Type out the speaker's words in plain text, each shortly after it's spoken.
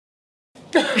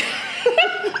Girl,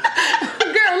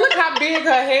 look how big her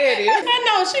head is. I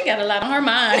know, she got a lot on her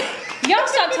mind. Y'all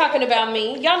stop talking about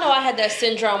me. Y'all know I had that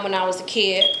syndrome when I was a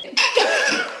kid.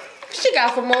 She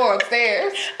got some more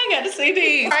upstairs. I got to see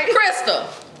these. Right. Crystal.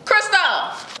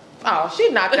 Oh, she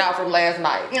knocked out from last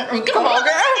night. Come on,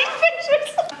 girl.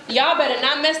 Y'all better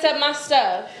not mess up my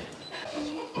stuff.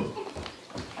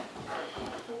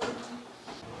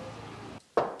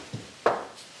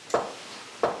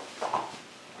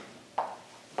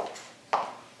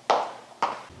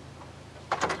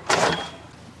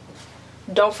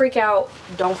 Don't freak out.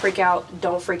 Don't freak out.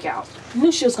 Don't freak out. I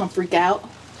knew she was gonna freak out.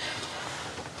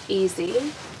 Easy.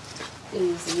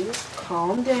 Easy.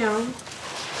 Calm down.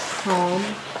 Calm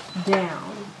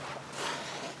down.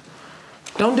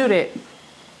 Don't do that.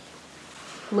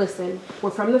 Listen,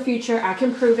 we're from the future. I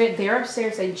can prove it. They're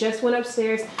upstairs. They just went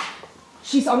upstairs.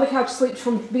 She's on the couch asleep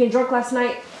from being drunk last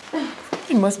night.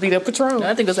 It must be the Patron.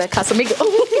 I think it was at Casamigo.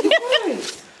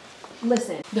 Right.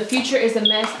 Listen, the future is a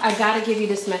mess. I gotta give you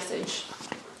this message.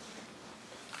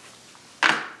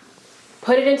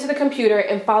 Put it into the computer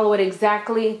and follow it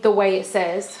exactly the way it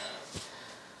says.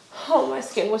 Oh, my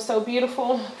skin was so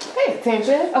beautiful. Pay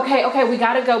attention. Okay, we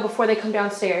gotta go before they come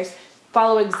downstairs.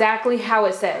 Follow exactly how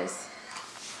it says.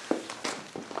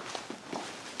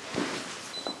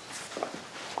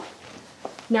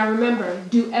 Now remember,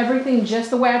 do everything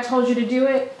just the way I told you to do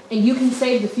it, and you can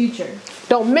save the future.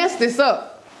 Don't mess this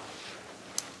up.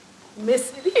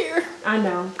 Miss it here. I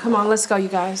know. Come on, let's go, you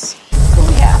guys.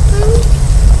 We have to.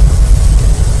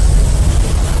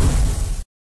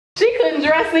 She couldn't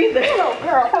dress either. No,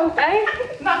 girl, okay?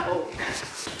 No.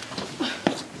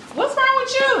 What's wrong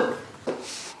with you?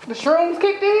 The shrooms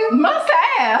kicked in? Must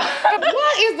have.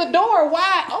 Why is the door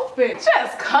wide open?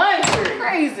 Just country.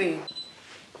 Crazy.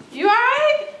 You all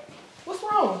right? What's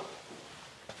wrong?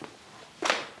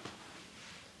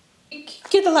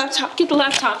 Get the laptop, get the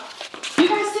laptop. You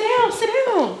guys sit down, sit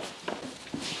down.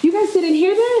 You guys didn't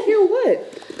hear that? Hear what?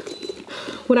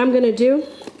 What I'm gonna do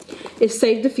is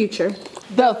save the future.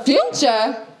 The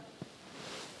future?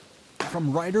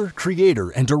 From writer, creator,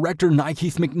 and director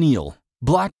Nykeith McNeil,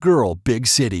 Black Girl, Big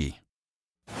City.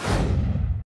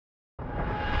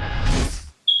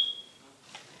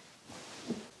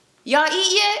 Y'all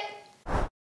eat yet?